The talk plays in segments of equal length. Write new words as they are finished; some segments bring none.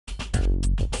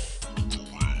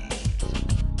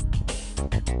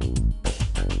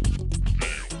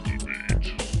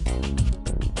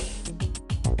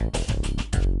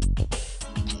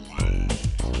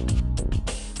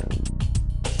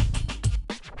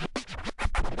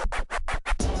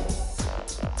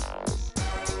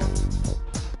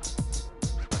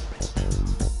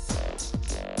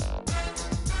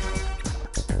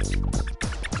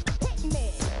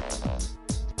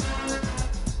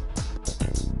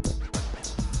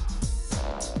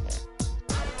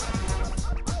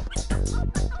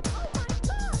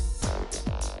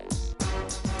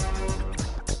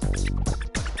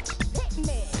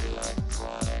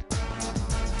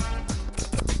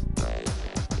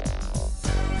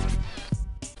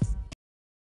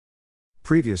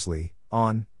Previously,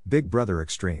 on Big Brother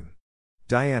Extreme.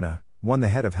 Diana won the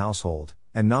head of household,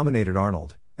 and nominated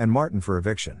Arnold and Martin for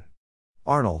eviction.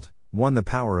 Arnold won the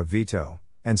power of veto,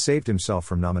 and saved himself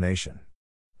from nomination.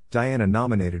 Diana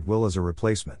nominated Will as a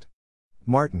replacement.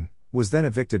 Martin was then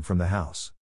evicted from the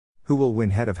house. Who will win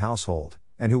head of household,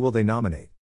 and who will they nominate?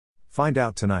 Find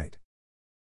out tonight.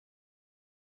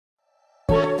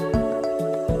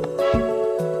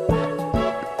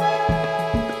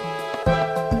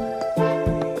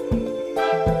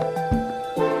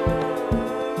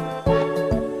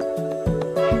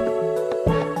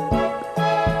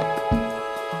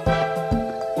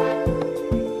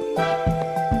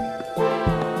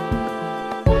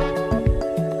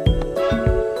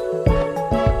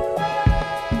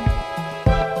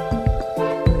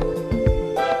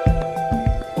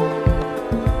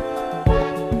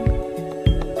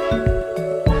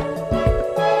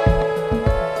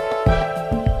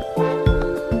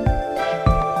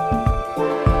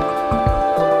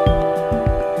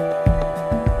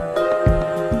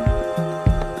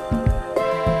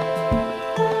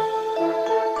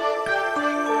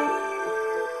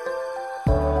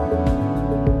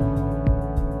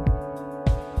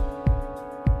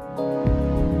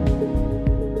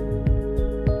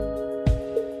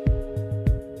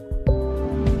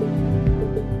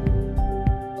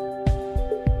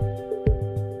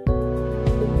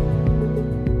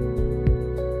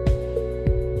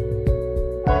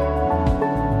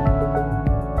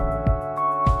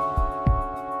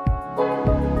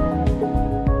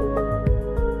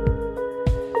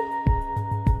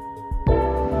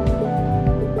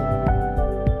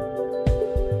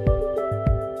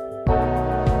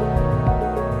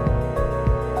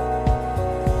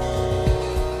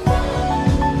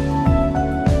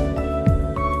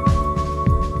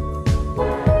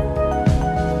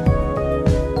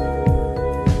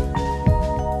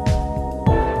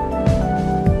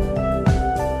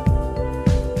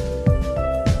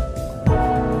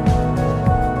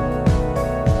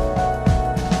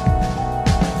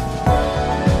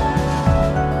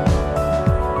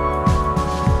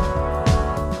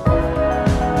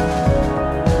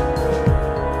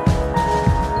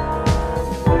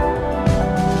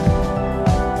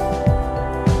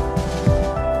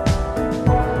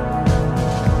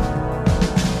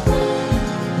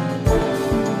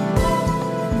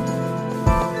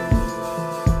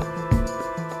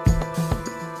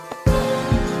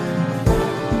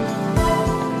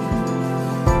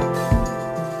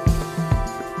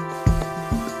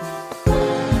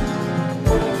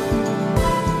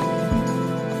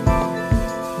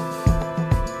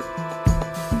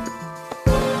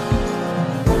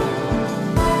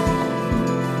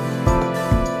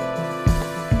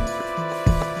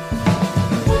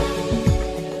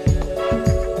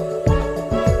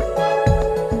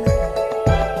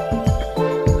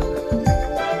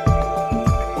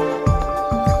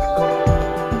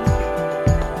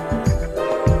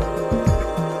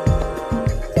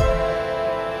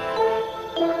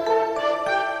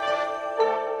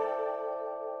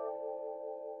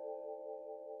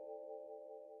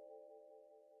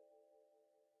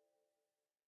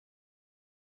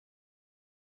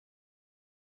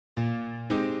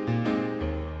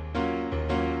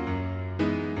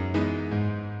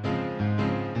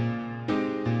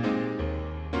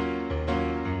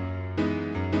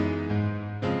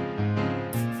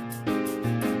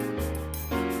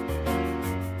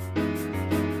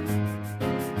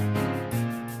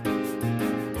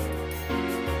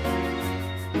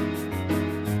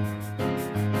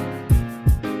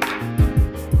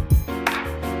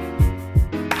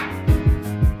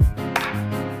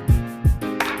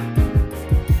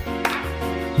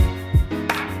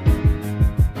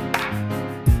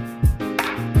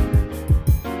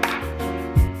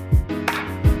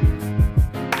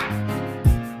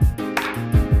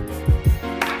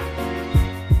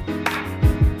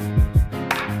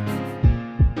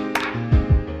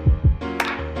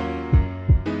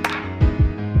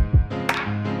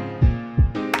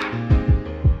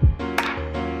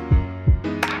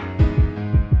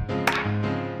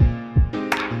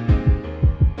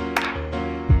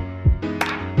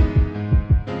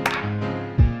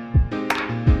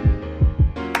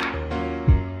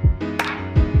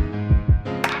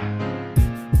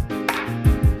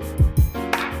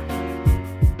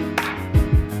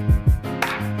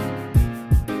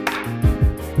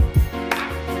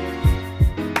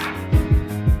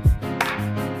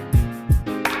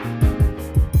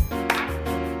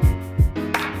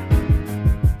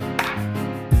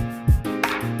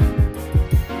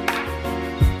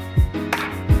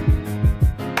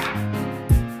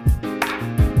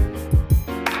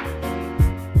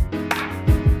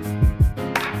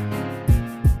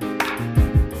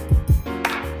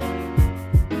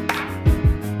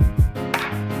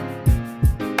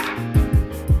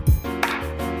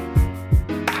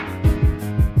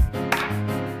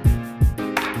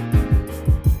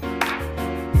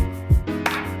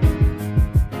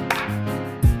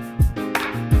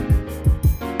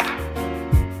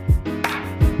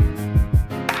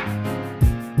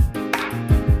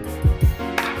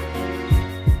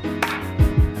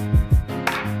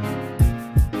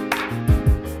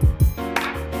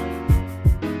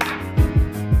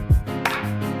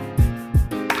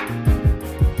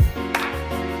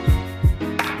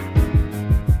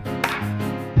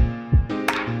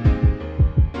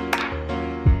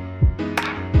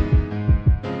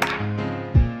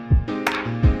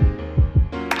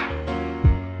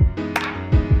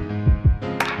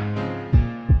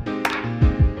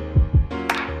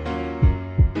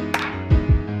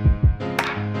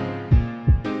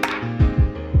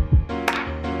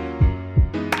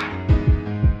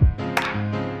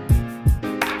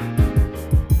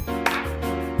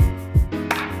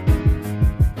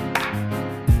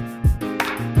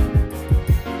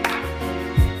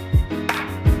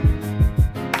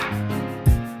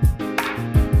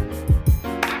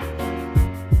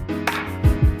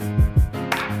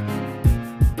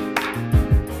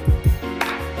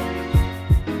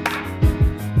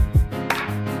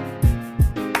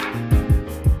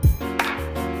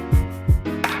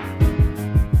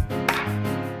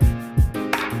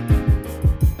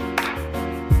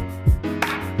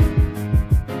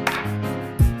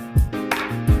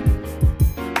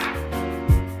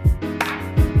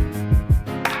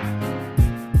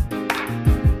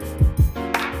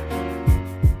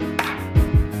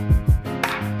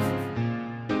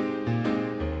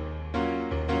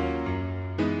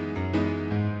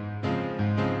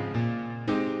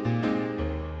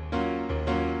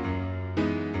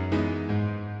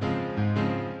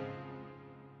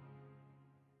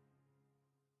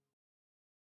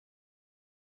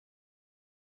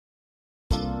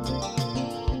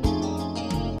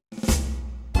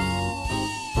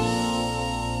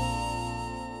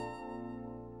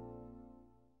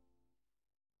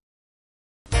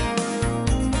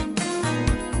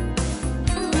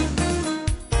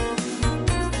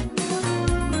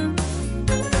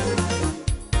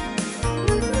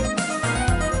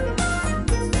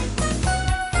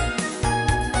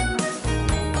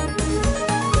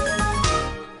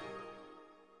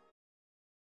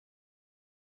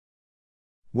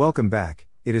 Welcome back.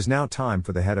 It is now time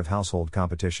for the head of household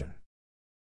competition.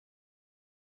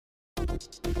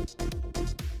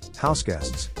 House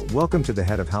guests, welcome to the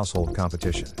head of household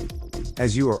competition.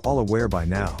 As you are all aware by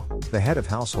now, the head of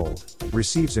household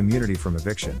receives immunity from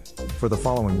eviction for the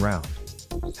following round.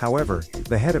 However,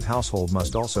 the head of household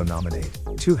must also nominate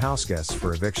 2 house guests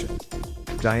for eviction.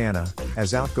 Diana,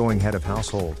 as outgoing head of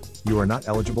household, you are not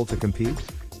eligible to compete?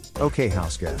 Okay,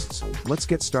 house guests, let's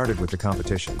get started with the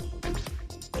competition.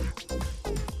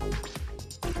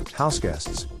 House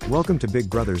guests, welcome to Big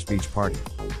Brother's beach party.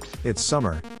 It's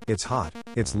summer, it's hot,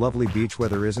 it's lovely beach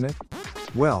weather, isn't it?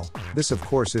 Well, this of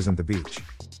course isn't the beach.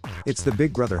 It's the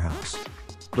Big Brother house.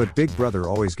 But Big Brother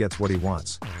always gets what he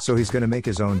wants, so he's gonna make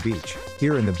his own beach,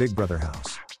 here in the Big Brother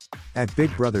house. At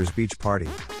Big Brother's beach party,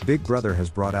 Big Brother has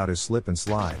brought out his slip and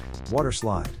slide, water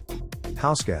slide.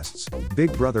 House guests,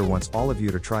 Big Brother wants all of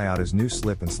you to try out his new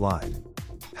slip and slide.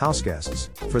 House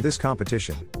guests, for this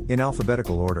competition, in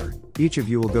alphabetical order, each of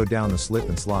you will go down the slip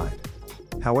and slide.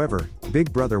 However,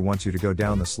 Big Brother wants you to go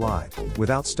down the slide,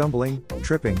 without stumbling,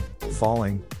 tripping,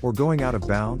 falling, or going out of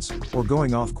bounds, or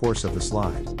going off course of the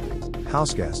slide.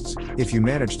 House guests, if you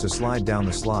manage to slide down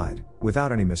the slide,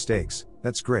 without any mistakes,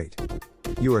 that's great.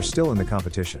 You are still in the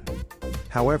competition.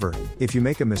 However, if you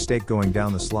make a mistake going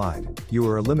down the slide, you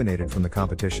are eliminated from the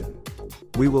competition.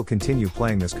 We will continue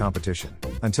playing this competition,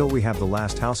 until we have the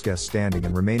last house guest standing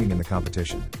and remaining in the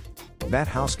competition. That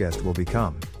house guest will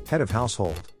become head of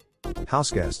household.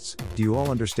 House guests, do you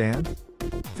all understand?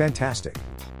 Fantastic.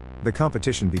 The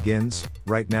competition begins,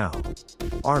 right now.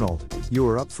 Arnold, you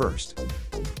are up first.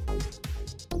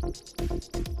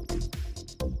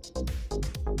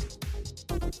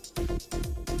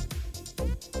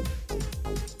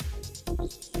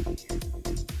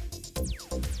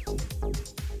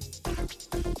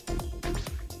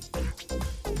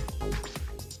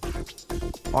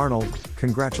 Arnold,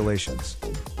 congratulations.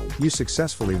 You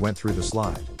successfully went through the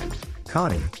slide.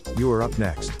 Connie, you are up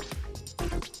next.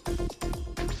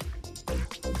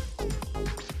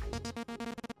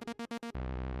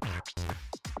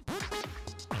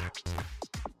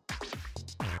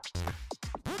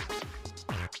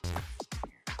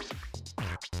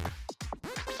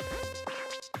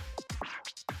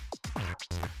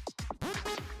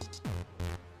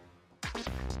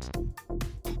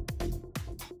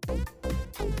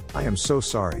 I am so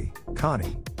sorry,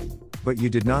 Connie. But you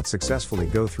did not successfully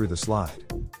go through the slide.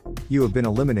 You have been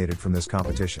eliminated from this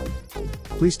competition.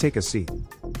 Please take a seat.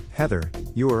 Heather,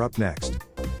 you are up next.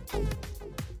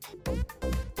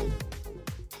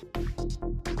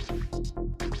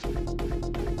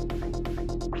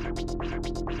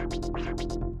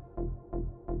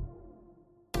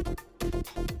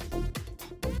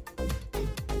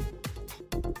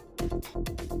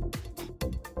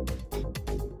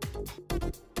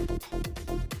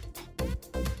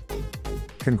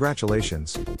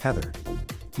 Congratulations, Heather.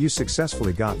 You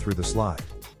successfully got through the slide.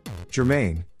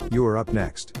 Jermaine, you are up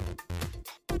next.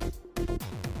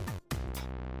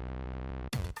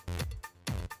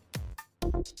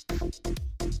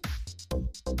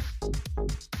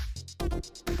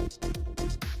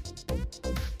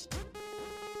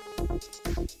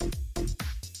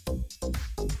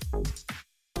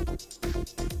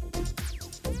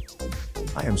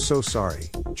 I am so sorry,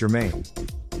 Jermaine.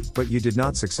 But you did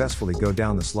not successfully go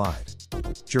down the slide.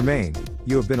 Jermaine,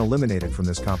 you have been eliminated from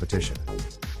this competition.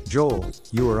 Joel,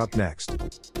 you are up next.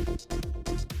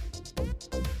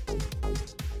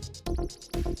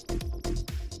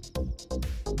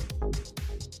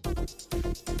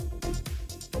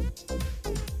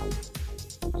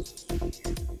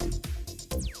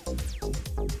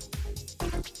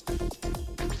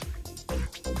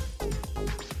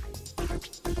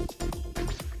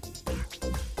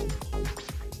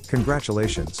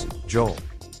 Congratulations, Joel.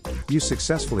 You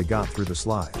successfully got through the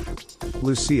slide.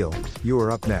 Lucille, you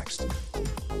are up next.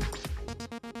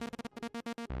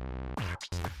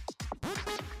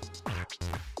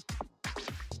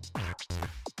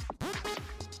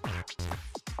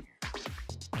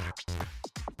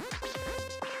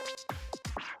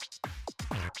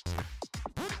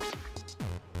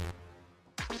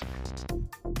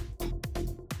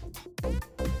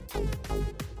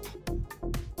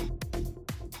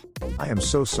 I am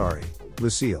so sorry,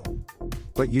 Lucille.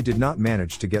 But you did not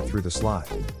manage to get through the slide.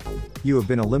 You have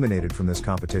been eliminated from this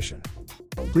competition.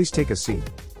 Please take a seat.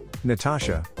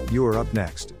 Natasha, you are up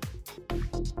next.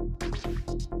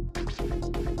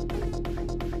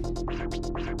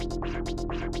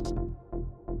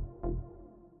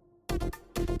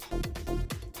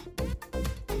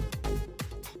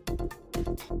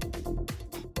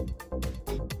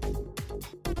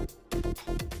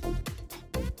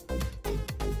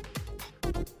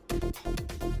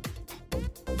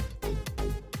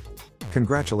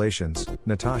 Congratulations,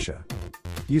 Natasha.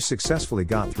 You successfully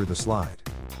got through the slide.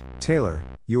 Taylor,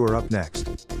 you are up next.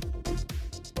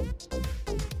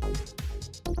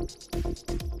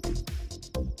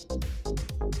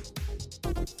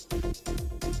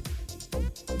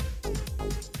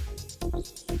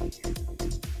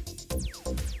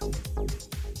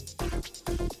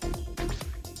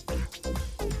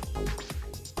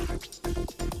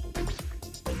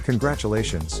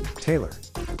 Congratulations, Taylor.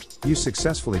 You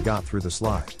successfully got through the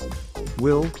slide.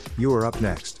 Will, you are up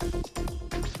next.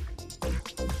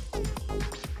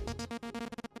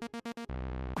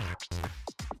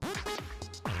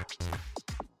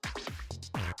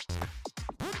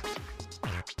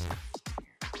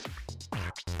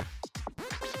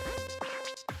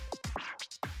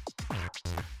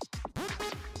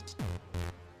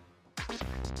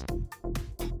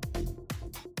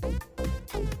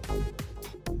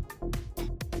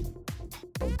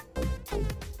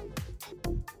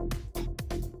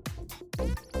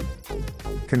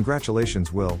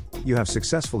 Congratulations, Will, you have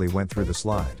successfully went through the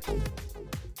slide.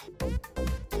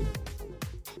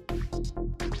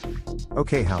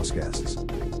 Okay, house guests.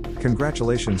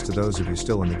 Congratulations to those of you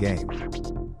still in the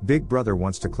game. Big Brother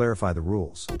wants to clarify the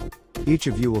rules. Each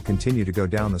of you will continue to go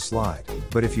down the slide,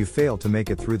 but if you fail to make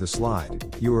it through the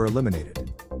slide, you are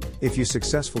eliminated. If you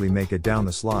successfully make it down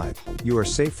the slide, you are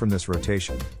safe from this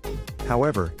rotation.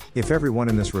 However, if everyone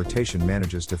in this rotation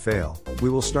manages to fail, we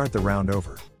will start the round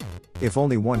over. If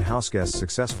only one houseguest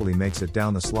successfully makes it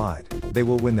down the slide, they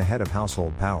will win the head of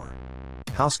household power.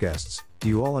 Houseguests, do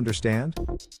you all understand?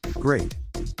 Great.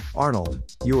 Arnold,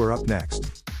 you are up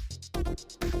next.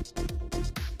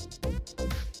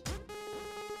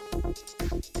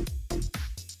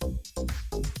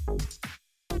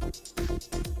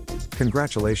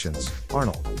 Congratulations,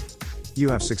 Arnold. You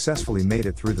have successfully made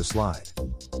it through the slide.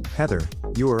 Heather,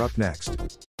 you are up next.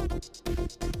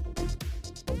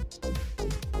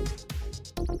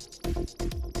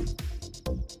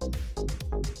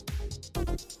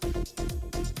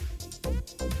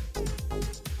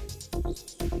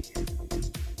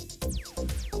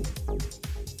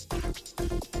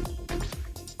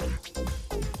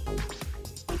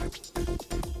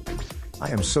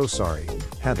 I am so sorry,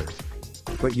 Heather.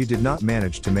 But you did not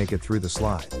manage to make it through the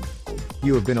slide.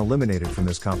 You have been eliminated from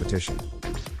this competition.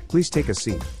 Please take a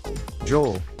seat.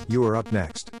 Joel, you are up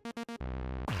next.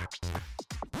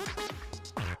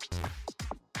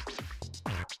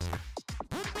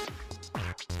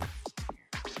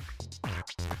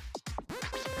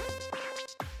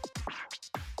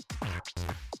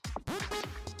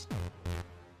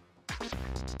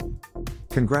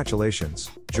 Congratulations,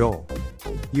 Joel.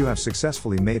 You have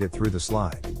successfully made it through the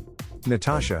slide.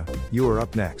 Natasha, you are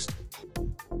up next.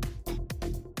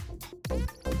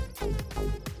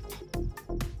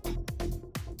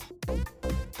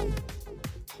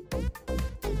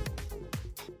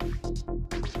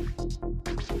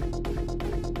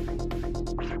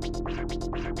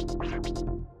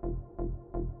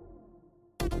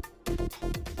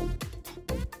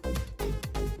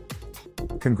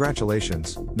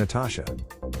 Congratulations, Natasha.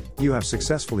 You have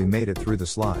successfully made it through the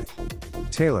slide.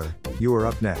 Taylor, you are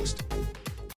up next.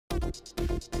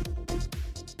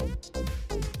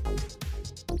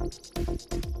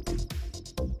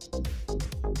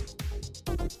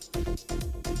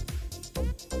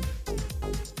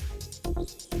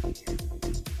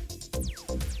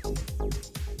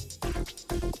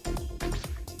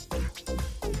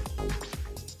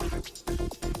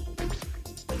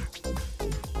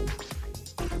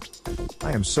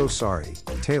 I am so sorry,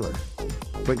 Taylor.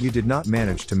 But you did not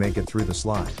manage to make it through the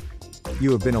slide.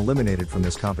 You have been eliminated from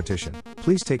this competition.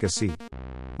 Please take a seat.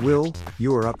 Will,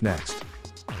 you are up next.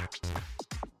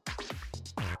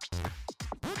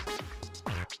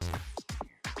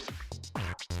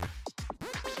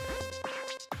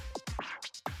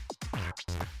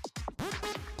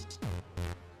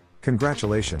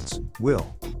 Congratulations,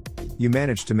 Will. You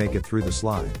managed to make it through the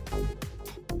slide.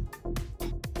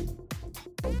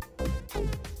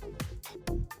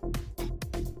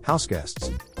 Houseguests,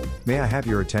 may I have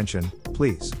your attention,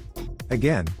 please?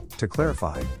 Again, to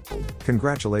clarify.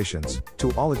 Congratulations to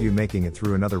all of you making it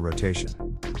through another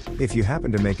rotation. If you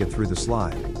happen to make it through the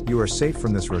slide, you are safe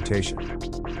from this rotation.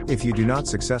 If you do not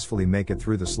successfully make it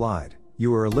through the slide,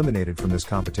 you are eliminated from this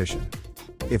competition.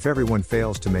 If everyone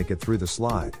fails to make it through the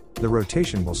slide, the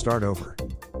rotation will start over.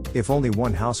 If only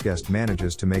one houseguest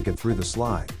manages to make it through the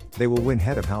slide, they will win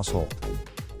head of household.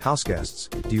 Houseguests,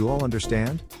 do you all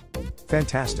understand?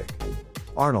 Fantastic.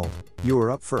 Arnold, you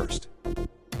are up first.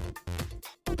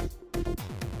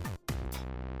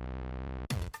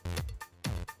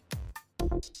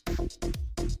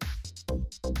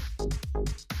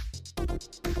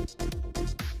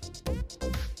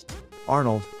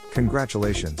 Arnold,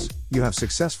 congratulations, you have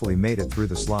successfully made it through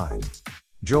the slide.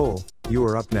 Joel, you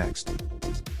are up next.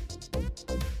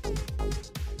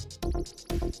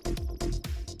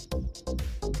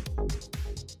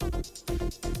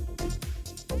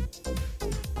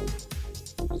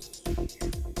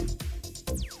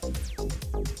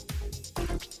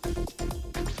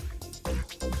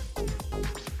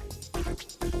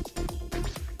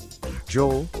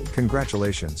 Joel,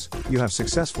 congratulations, you have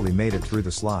successfully made it through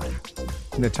the slide.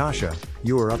 Natasha,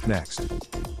 you are up next.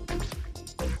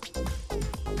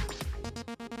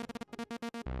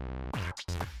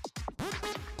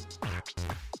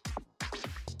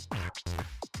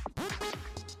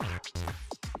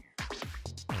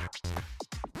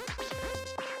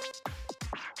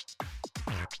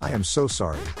 I am so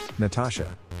sorry, Natasha.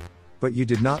 But you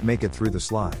did not make it through the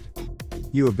slide.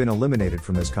 You have been eliminated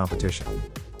from this competition.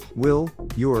 Will,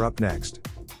 you are up next.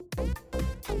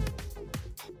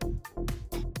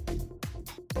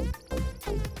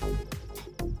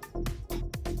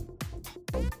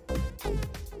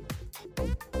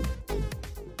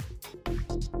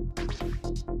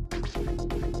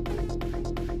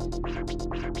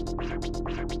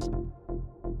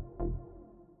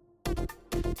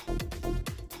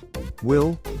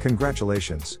 Will,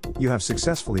 congratulations, you have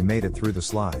successfully made it through the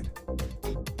slide.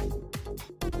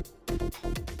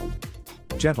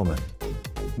 Gentlemen.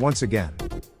 Once again.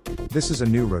 This is a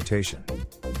new rotation.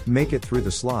 Make it through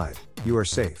the slide, you are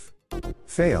safe.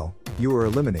 Fail, you are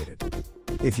eliminated.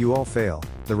 If you all fail,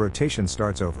 the rotation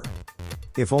starts over.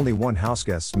 If only one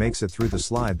houseguest makes it through the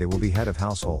slide, they will be head of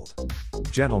household.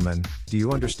 Gentlemen, do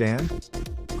you understand?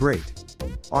 Great.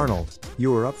 Arnold,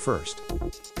 you are up first.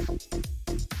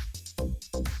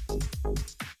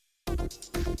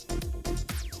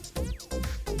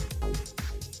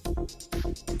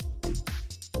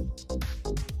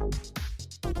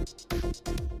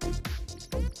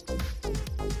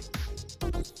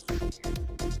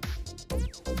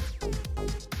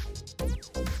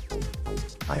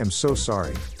 I am so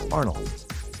sorry, Arnold.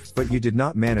 But you did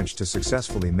not manage to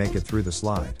successfully make it through the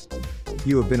slide.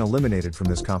 You have been eliminated from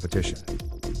this competition.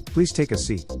 Please take a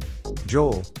seat.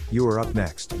 Joel, you are up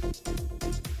next.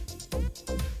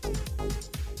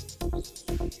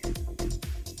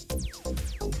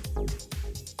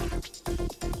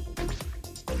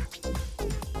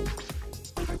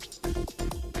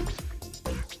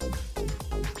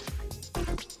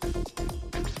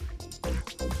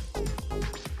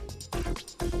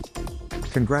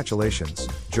 Congratulations,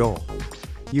 Joel.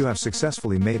 You have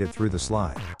successfully made it through the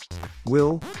slide.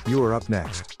 Will, you are up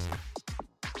next.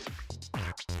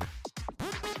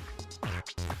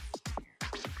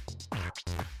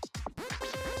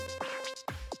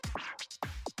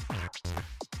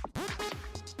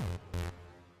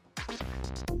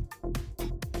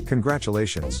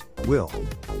 Congratulations, Will.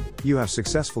 You have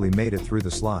successfully made it through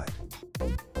the slide.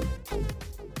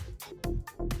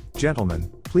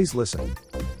 Gentlemen, please listen.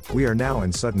 We are now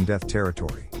in sudden death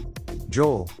territory.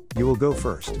 Joel, you will go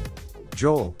first.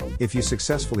 Joel, if you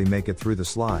successfully make it through the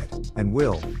slide, and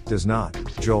Will does not,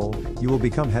 Joel, you will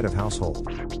become head of household.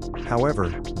 However,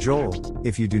 Joel,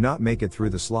 if you do not make it through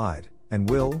the slide, and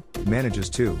Will manages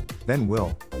to, then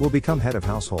Will become head of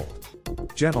household.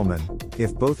 Gentlemen,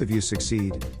 if both of you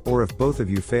succeed, or if both of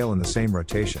you fail in the same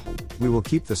rotation, we will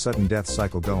keep the sudden death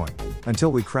cycle going,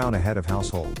 until we crown a head of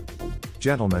household.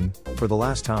 Gentlemen, for the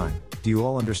last time, do you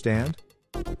all understand?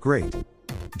 Great.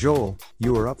 Joel,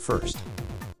 you are up first.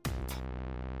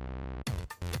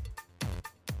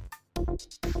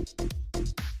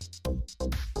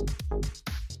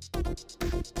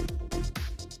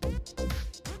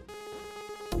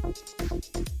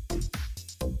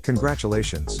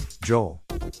 Congratulations, Joel.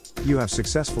 You have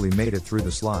successfully made it through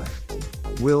the slide.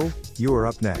 Will, you are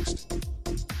up next.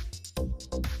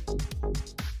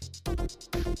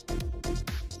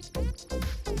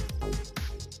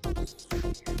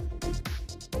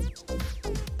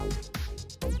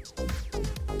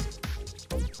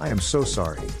 I am so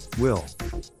sorry, Will.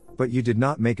 But you did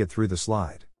not make it through the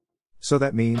slide. So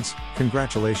that means,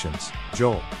 congratulations,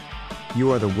 Joel.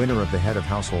 You are the winner of the head of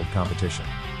household competition.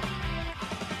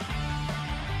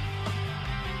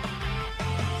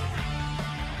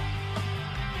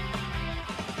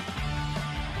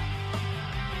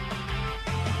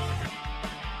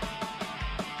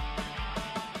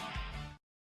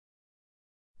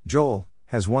 Joel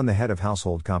has won the head of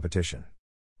household competition.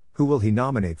 Who will he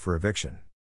nominate for eviction?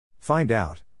 Find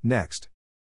out, next.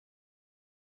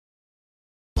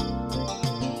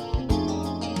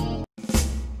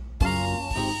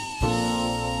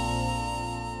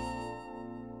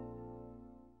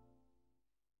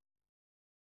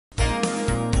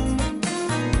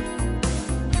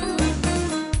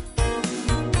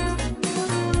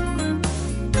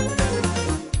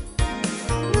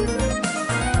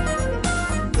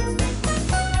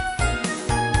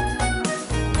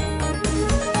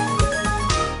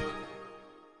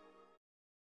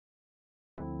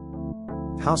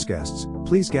 House guests,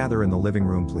 please gather in the living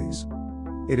room, please.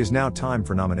 It is now time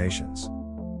for nominations.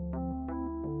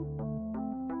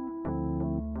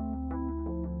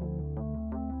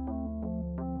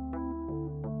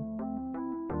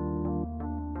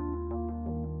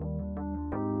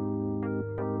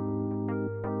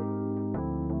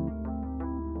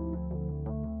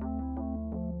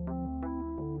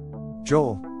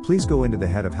 Joel, please go into the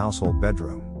head of household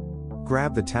bedroom.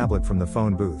 Grab the tablet from the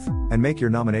phone booth, and make your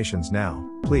nominations now,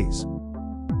 please.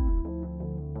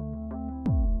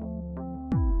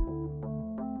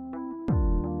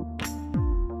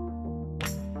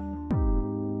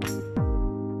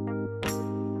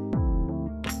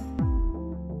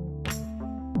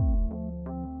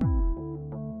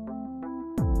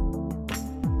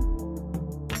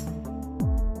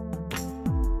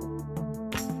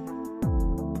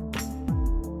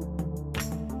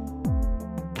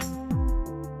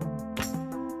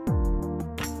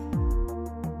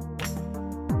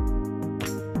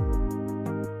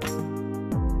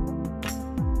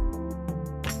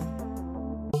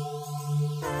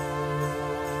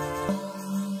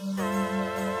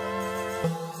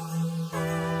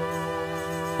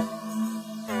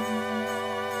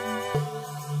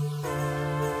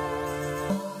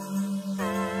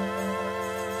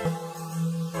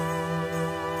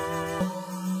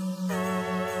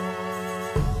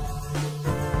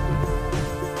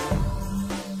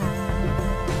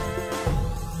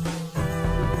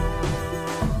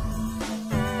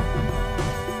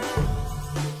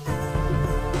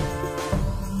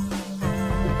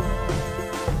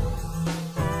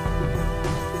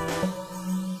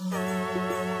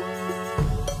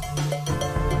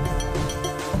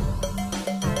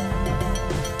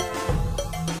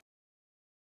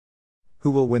 Who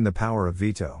will win the power of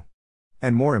veto?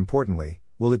 And more importantly,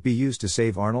 will it be used to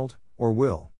save Arnold, or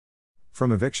Will?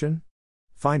 From eviction?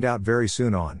 Find out very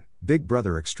soon on Big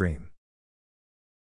Brother Extreme.